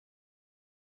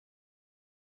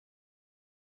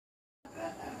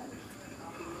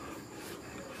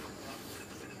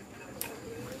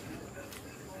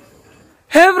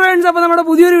Hey friends, അപ്പോൾ നമ്മുടെ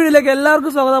പുതിയൊരു വീഡിയോയിലേക്ക്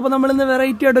എല്ലാവർക്കും സ്വാഗതം. അപ്പോൾ നമ്മൾ ഇന്ന്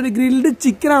വെറൈറ്റി ആയിട്ട് ഒരു ഗ്രിൽഡ്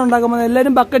ചിക്കൻ ആണ് ഉണ്ടാക്കുന്നത്.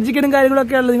 എല്ലാവരും ബക്കറ്റ് ചിക്കനും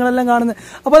കാര്യങ്ങളൊക്കെ ആണല്ലോ നിങ്ങളെല്ലാം കാണുന്നത്.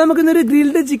 അപ്പോൾ നമുക്ക് ഇന്നൊരു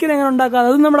ഗ്രിൽഡ് ചിക്കൻ എങ്ങനെ ഉണ്ടാക്കാം,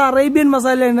 അതും നമ്മുടെ അറേബ്യൻ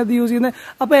മസാലയാണ് ഇതിനകത്ത് യൂസ് ചെയ്യുന്നത്.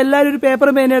 അപ്പോൾ എല്ലാവരും ഒരു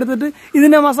പേപ്പർ പേന എടുത്തിട്ട്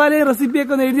ഇതിന്റെ മസാലയും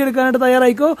റെസിപ്പിയൊക്കെ ഒന്ന് എഴുതിയെടുക്കാനായിട്ട്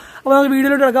തയ്യാറായിക്കോ. അപ്പോൾ നമുക്ക്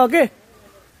വീഡിയോയിലോട്ട് എടുക്കാം. ഓക്കെ,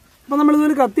 അപ്പോൾ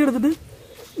നമ്മളിതൊരു കത്തി എടുത്തിട്ട്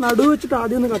നടുവ് വെച്ചിട്ട്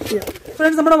ആദ്യം ഒന്ന് കട്ട് ചെയ്യാം.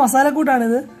 ഫ്രണ്ട്സ്, നമ്മുടെ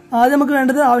മസാലക്കൂട്ടാണിത്. ആദ്യം നമുക്ക്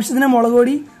വേണ്ടത് ആവശ്യത്തിന് മുളക്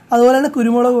പൊടി, അതുപോലെ തന്നെ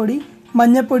കുരുമുളക് പൊടി,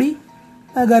 മഞ്ഞൾപ്പൊടി,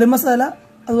 ഗരം മസാല,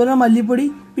 അതുപോലെ മല്ലിപ്പൊടി,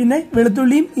 പിന്നെ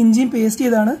വെളുത്തുള്ളിയും ഇഞ്ചിയും പേസ്റ്റ്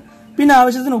ചെയ്താണ്, പിന്നെ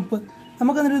ആവശ്യത്തിന് ഉപ്പ്.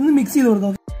 നമുക്ക് എന്നിട്ട് ഇതൊന്ന് മിക്സ് ചെയ്ത്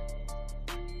കൊടുക്കാം.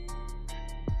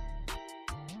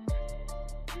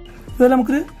 ഇതുപോലെ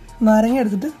നമുക്കൊരു നാരങ്ങ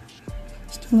എടുത്തിട്ട്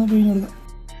ഒന്ന് പിഴിഞ്ഞ് കൊടുക്കാം.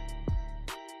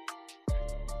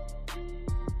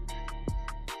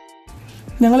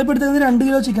 ഞങ്ങളിപ്പോൾ എടുത്തത് 2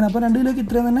 കിലോ ചിക്കൻ, അപ്പോൾ 2 കിലോക്ക്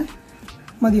ഇത്രയും തന്നെ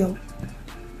മതിയാവും.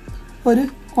 ഒരു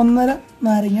 1.5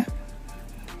 നാരങ്ങ,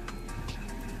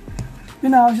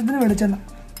 പിന്നെ ആവശ്യത്തിന് വെളിച്ചെണ്ണ.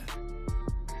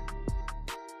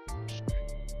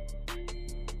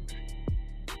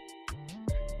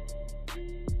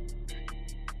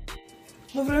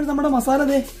 അപ്പോൾ ഫ്രണ്ട്സ്, നമ്മുടെ മസാല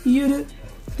ദേ ഈ ഒരു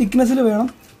തിക്നെസ്സിൽ വേണം,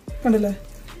 കണ്ടില്ലേ?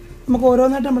 നമുക്ക്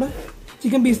ഓരോന്നായിട്ട് നമ്മുടെ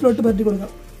ചിക്കൻ പീസിലോട്ട് പരട്ടി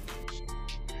കൊടുക്കാം.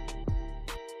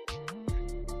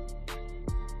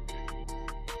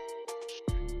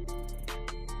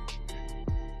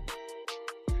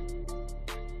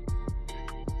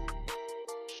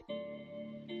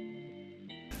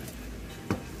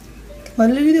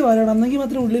 നല്ല രീതിയിൽ വരണം, എന്നെങ്കിൽ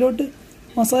മാത്രമേ ഉള്ളിലോട്ട്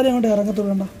മസാല അങ്ങോട്ട്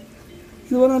ഇറങ്ങത്തുള്ളൂ. കണ്ടോ?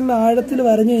 ഇതുപോലെ നല്ല ആഴത്തിൽ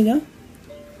വരഞ്ഞു കഴിഞ്ഞാൽ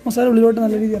മസാല ഉള്ളിലോട്ട്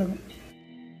നല്ല രീതിയിൽ ഇറങ്ങും.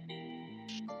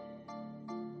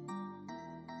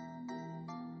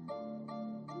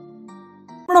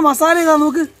 നമ്മുടെ മസാല ഇതാ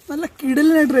നമുക്ക് നല്ല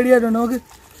കിടലിനായിട്ട് റെഡി ആയിട്ടുണ്ട്.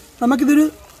 നമുക്കിതൊരു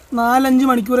 4-5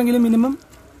 മണിക്കൂറെങ്കിലും മിനിമം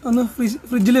ഒന്ന്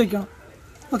ഫ്രിഡ്ജിൽ വെക്കണം.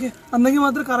 ഓക്കെ, അന്നെങ്കിൽ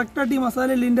മാത്രമേ കറക്റ്റായിട്ട് ഈ മസാല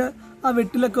എല്ലിൻ്റെ ആ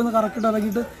വെട്ടിലൊക്കെ ഒന്ന് കറക്റ്റായിട്ട്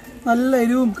ഇറങ്ങിയിട്ട് നല്ല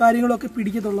എരിവും കാര്യങ്ങളൊക്കെ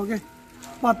പിടിക്കത്തുള്ളൂ. ഓക്കെ,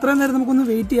 അപ്പോൾ അത്രയും നേരം നമുക്കൊന്ന്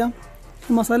വെയിറ്റ് ചെയ്യാം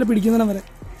മസാല പിടിക്കുന്നതിനും വരെ.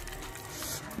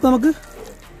 അപ്പോൾ നമുക്ക്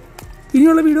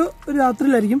ഇനിയുള്ള വീഡിയോ ഒരു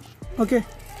രാത്രിയിലായിരിക്കും. ഓക്കെ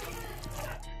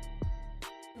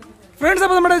ഫ്രണ്ട്സ്,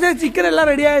 അപ്പോൾ നമ്മുടെ ചിക്കൻ എല്ലാം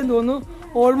റെഡി ആയെന്ന് തോന്നുന്നു.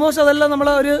 ഓൾമോസ്റ്റ് അതെല്ലാം നമ്മൾ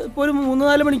ഇപ്പോൾ ഒരു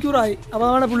 3-4 മണിക്കൂറായി. അപ്പോൾ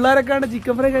നമ്മുടെ പിള്ളേരൊക്കെ ആണ്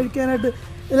ചിക്കൻ ഫ്രൈ കഴിക്കാനായിട്ട്.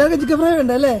 എല്ലാവർക്കും ചിക്കൻ ഫ്രൈ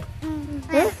ഉണ്ട് അല്ലേ?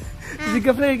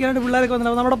 ചിക്കൻ ഫ്രൈ കഴിക്കാനായിട്ട് പിള്ളേരൊക്കെ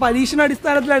വന്നിട്ടുണ്ട്. അപ്പോൾ നമ്മുടെ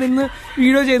പരീക്ഷണാടിസ്ഥാനത്തിലാണ് ഇന്ന്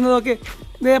വീഡിയോ ചെയ്യുന്നത്. ഓക്കെ,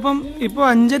 ഇതേ അപ്പം ഇപ്പോൾ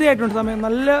 5:30 ആയിട്ടുണ്ട് സമയം.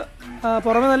 നല്ല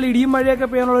പുറമെ നല്ല ഇടിയും മഴയൊക്കെ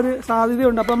പെയ്യാനുള്ളൊരു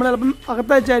സാധ്യതയുണ്ട്. അപ്പോൾ നമ്മൾ ചിലപ്പം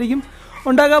അകത്ത് വെച്ചായിരിക്കും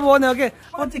ഉണ്ടാക്കാൻ പോകുന്നത്. ഓക്കെ,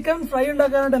 അപ്പോൾ ചിക്കൻ ഫ്രൈ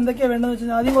ഉണ്ടാക്കാനായിട്ട് എന്തൊക്കെയാണ് വേണ്ടതെന്ന് വെച്ച്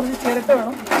കഴിഞ്ഞാൽ ആദ്യം കുറച്ച് ചിരട്ട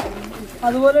വേണം.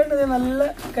 അതുപോലെ തന്നെ നല്ല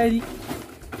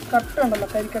കട്ട ഉണ്ടല്ലോ,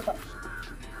 കരിക്കട്ട,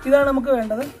 ഇതാണ് നമുക്ക്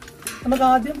വേണ്ടത്. നമുക്ക്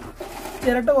ആദ്യം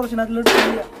ചിരട്ട കുറച്ച് അതിലോട്ട്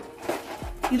ചെയ്യാം.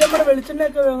 ഇത് നമ്മുടെ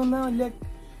വെളിച്ചെണ്ണയൊക്കെ വേകുന്ന വലിയ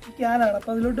ക്യാനാണ്,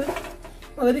 അപ്പോൾ അതിലോട്ട്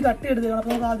പകുതി കട്ടി എടുത്ത്.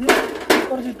 അപ്പോൾ നമുക്ക് ആദ്യം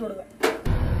കുറച്ച് ഇട്ട് കൊടുക്കാം.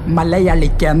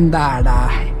 മലയാളിക്ക് എന്താടാ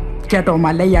കേട്ടോ,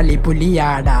 മലയാളി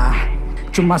പുലിയാടാ,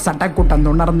 ചുമ്മാ സട്ടക്കൂട്ടം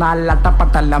തുണർന്നാൽ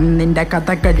അട്ടപ്പട്ടലം നിന്റെ കഥ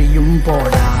കഴിയും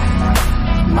പോടാ.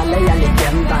 മലയാളിക്ക്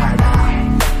എന്താടാ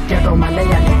കേട്ടോ,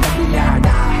 മലയാളി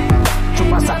പുലിയാടാ,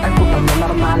 ചുമ്മാ സട്ടക്കൂട്ടം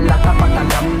തുണർന്നാൽ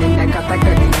അട്ടപ്പട്ടലം നിന്റെ കഥ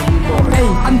കഴിയും പോടാ.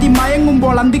 അന്തി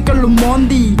മയങ്ങുമ്പോൾ അന്തിക്കള്ളും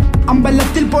മോന്തി,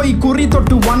 അമ്പലത്തിൽ പോയി കുറി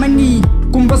തൊട്ട് വണങ്ങി,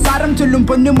 കുംഭസാരം ചൊല്ലും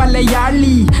പൊന്നു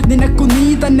മലയാളി, നിനക്കു നീ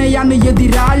തന്നെയാണ്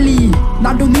എതിരാളി.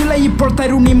 നടുനിള ഇപ്പോൾ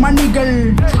തരുണി മണികൾ,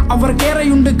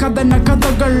 അവർക്കേറെയുണ്ട്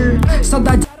കഥകൾ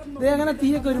സദാ. അങ്ങനെ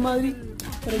തീയൊക്കെ ഒരുമാതിരി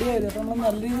റെഡിയായത്. അപ്പം നമ്മൾ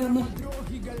നല്ല രീതിയിൽ ഒന്ന്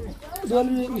ഇതുപോലെ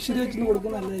വിശുദ്ധി വെച്ചൊന്ന്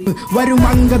കൊടുക്കും, നല്ലതായിരിക്കും. വരും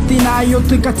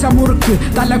അംഗത്തിനായൊത്ത് കച്ചമുറുക്ക്,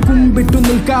 തല കുമ്പിട്ടു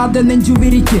നിൽക്കാതെ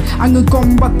നെഞ്ചുവിരിക്ക്, അങ്ങ്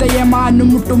കൊമ്പത്തെ മാനും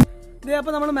മുട്ടും. ഇതേ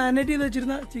അപ്പോൾ നമ്മൾ മാരിനേറ്റ് ചെയ്ത്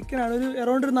വെച്ചിരുന്ന ചിക്കനാണ്.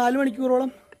 അറൗണ്ട് ഒരു 4 മണിക്കൂറോളം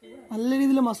നല്ല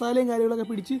രീതിയിൽ മസാലയും കാര്യങ്ങളൊക്കെ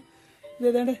പിടിച്ച്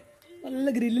ഇതേതാണ്ട് നല്ല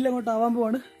ഗ്രില്ലിൽ അങ്ങോട്ട് ആവാൻ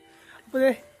പോവാണ്. അപ്പോൾ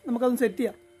ഇതേ നമുക്കതൊന്ന് സെറ്റ്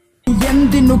ചെയ്യാം.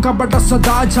 എന്തിനു കപട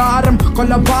സദാചാരം,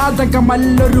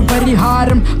 കൊലപാതകമല്ലൊരു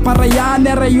പരിഹാരം,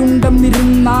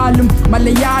 പറയാനെറയുണ്ടെന്നിരുന്നാലും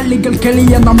മലയാളികൾ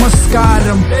എളിയ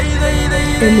നമസ്കാരം,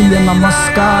 എളിയ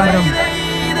നമസ്കാരം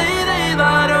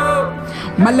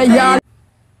മലയാളി.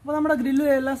 അപ്പോൾ നമ്മുടെ ഗ്രില്ല്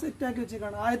എല്ലാം സെറ്റാക്കി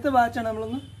വെച്ചേക്കാണ്. ആദ്യത്തെ ബാച്ചാണ്.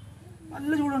 നമ്മളൊന്ന്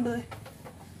നല്ല ചൂടുണ്ട്,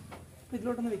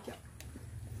 ഇതിലോട്ടൊന്ന് വെക്കാം.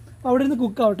 അപ്പോൾ അവിടെ ഇരുന്ന്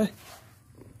കുക്കാവട്ടെ.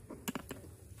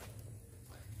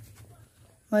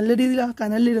 നല്ല രീതിയിൽ ആ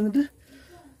കനലിലിരുന്നിട്ട്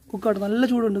കുക്കാവട്ടെ. നല്ല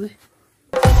ചൂടുണ്ട്.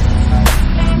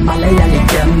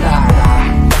 മലയാളിക്ക് എന്താടാ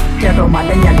കേട്ടോ,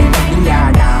 മലയാളി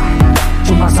പുലിയാടാ,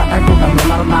 ചുമ്മാ സട്ടക്കൂട്ടം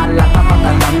തുണർന്നാൽ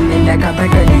അട്ടപ്പട്ടലം നിന്റെ കഥ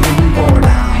കഴിയും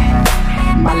പോടാ.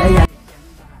 മലയാളി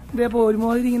ഇതേ അപ്പോൾ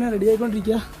ഒരുമാതിരി ഇങ്ങനെ റെഡി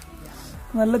ആയിക്കൊണ്ടിരിക്കുക.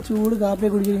 നല്ല ചൂട്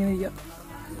കാപ്പിയൊക്കെ കുടിക്കാൻ ഇങ്ങനെ ഇരിക്കുക.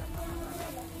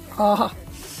 ആഹാ.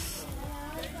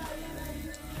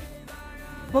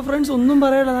 അപ്പോൾ ഫ്രണ്ട്സ്, ഒന്നും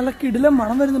പറയാനില്ല, നല്ല കിടിലം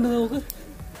മണം വരുന്നുണ്ട്. നമുക്ക്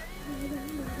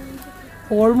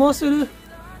ഓൾമോസ്റ്റ് ഒരു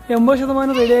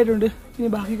 80% റെഡി ആയിട്ടുണ്ട്. ഇനി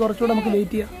ബാക്കി കുറച്ചുകൂടെ നമുക്ക്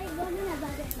വെയിറ്റ് ചെയ്യാം.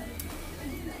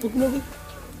 നോക്ക്,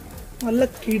 നല്ല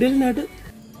കിടലിനായിട്ട്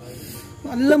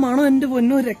നല്ല മണം, എന്റെ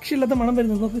പൊന്നോ, രക്ഷയില്ലാത്ത മണം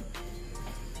വരുന്നത്. നോക്ക്,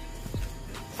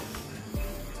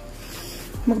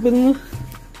 നമുക്കിപ്പോ ഇതൊന്ന്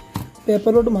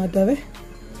പേപ്പറിലോട്ട് മാറ്റാവേ.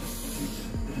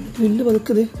 ഗ്രില്ല്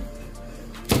പതുക്കതേ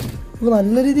നമുക്ക്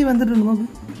നല്ല രീതിയിൽ വെന്തിട്ടുണ്ട്. നോക്ക്,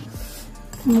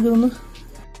 നമുക്കിതൊന്ന്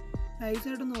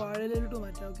നൈസായിട്ടൊന്ന് വാഴയിലോട്ട്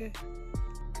മാറ്റാം. ഓക്കെ,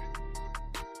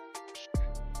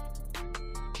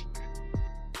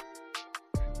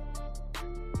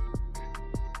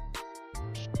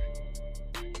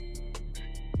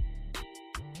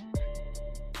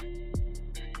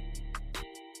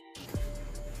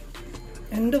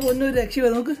 എന്റെ പൊന്നൊരു രക്ഷ.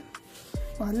 നമുക്ക്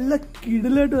നല്ല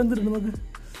കിടിലായിട്ട് വന്നിട്ടുണ്ട്. നമുക്ക്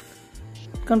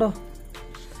കണ്ടോ,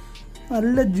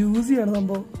 നല്ല ജ്യൂസിയാണ്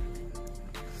സംഭവം.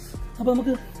 അപ്പൊ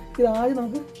നമുക്ക് ഇതാദ്യം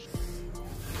നമുക്ക്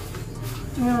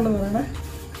ഇങ്ങനെ ഉണ്ടെന്ന് പറയണേ,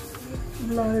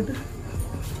 ഫുള്ളായിട്ട്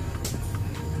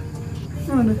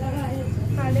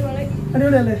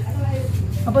അടിപൊളിയല്ലേ?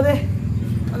 അപ്പൊ അതെ,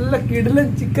 നല്ല കിടിലൻ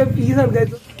ചിക്കൻ പീസ്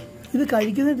എടുക്കായിരുന്നു. ഇത്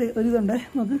കഴിക്കുന്ന ഒരിതുണ്ടേ,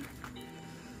 നമുക്ക്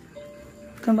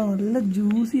കണ്ടോ, നല്ല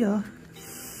ജ്യൂസിയാ.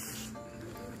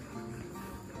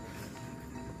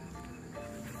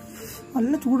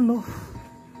 നല്ല ചൂടുണ്ടോ?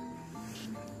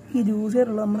 ഈ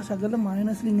ജ്യൂസിയായിട്ടുള്ള നമ്മുടെ ശകലം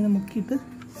മയോണൈസിൽ ഇങ്ങനെ മുക്കിയിട്ട്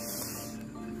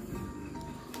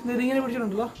ഇതിങ്ങനെ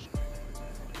പിടിച്ചിട്ടുണ്ടല്ലോ.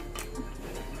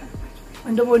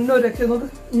 എൻ്റെ പൊന്നോ രക്ഷ. നോക്ക്,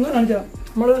 ഇങ്ങനെ കാണിച്ചാൽ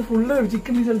നമ്മൾ ഫുള്ള്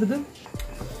ചിക്കൻ പീസ് എടുത്തിട്ട്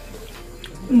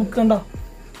മുക്കണ്ട.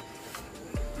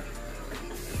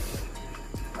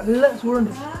 നല്ല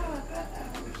ചൂടുണ്ട്.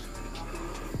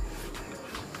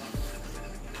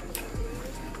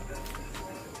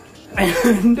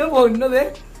 എന്റെ പൊന്നതേ,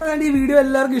 അതാണ്ട് ഈ വീഡിയോ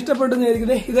എല്ലാവർക്കും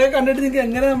ഇഷ്ടപ്പെട്ടെന്നായിരിക്കും. ഇതൊക്കെ കണ്ടിട്ട് നിങ്ങൾക്ക്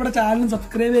എങ്ങനെ നമ്മുടെ ചാനൽ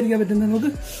സബ്സ്ക്രൈബ് ചെയ്യാൻ പറ്റുന്നത്? നമുക്ക്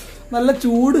നല്ല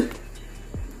ചൂട്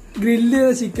ഗ്രില്ല്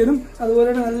ചെയ്ത ചിക്കനും അതുപോലെ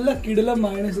തന്നെ നല്ല കിടിലൻ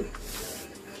മയോണൈസും.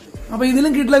 അപ്പൊ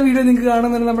ഇതിലും കിട്ടുന്ന വീഡിയോ നിങ്ങൾക്ക്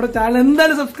കാണുന്നുണ്ട്. നമ്മുടെ ചാനൽ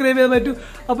എന്തായാലും സബ്സ്ക്രൈബ് ചെയ്യാൻ പറ്റും.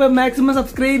 അപ്പൊ മാക്സിമം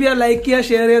സബ്സ്ക്രൈബ് ചെയ്യുക, ലൈക്ക് ചെയ്യുക,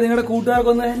 ഷെയർ ചെയ്യുക. നിങ്ങളുടെ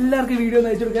കൂട്ടുകാർക്കൊന്ന് എല്ലാവർക്കും വീഡിയോ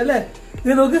ഒന്ന് അയച്ചു കൊടുക്കുക അല്ലേ?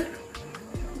 ഇത് നോക്ക്,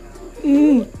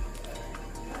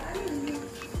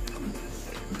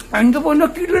 എനിക്ക്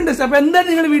പൊന്നൊക്കെ ഇട്ടുണ്ട്. അപ്പൊ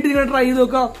എന്തായാലും നിങ്ങൾ വീട്ടിൽ നിങ്ങൾ ട്രൈ ചെയ്ത്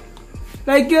നോക്കാം.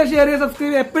 ലൈക്ക് ചെയ്യുക, ഷെയർ ചെയ്യുക, സബ്സ്ക്രൈബ്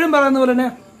ചെയ്യുക. എപ്പോഴും പറയുന്ന പോലെ തന്നെ.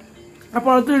 അപ്പോൾ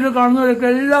അടുത്ത വീഡിയോ കാണുന്നവരൊക്കെ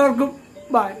എല്ലാവർക്കും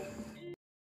ബൈ.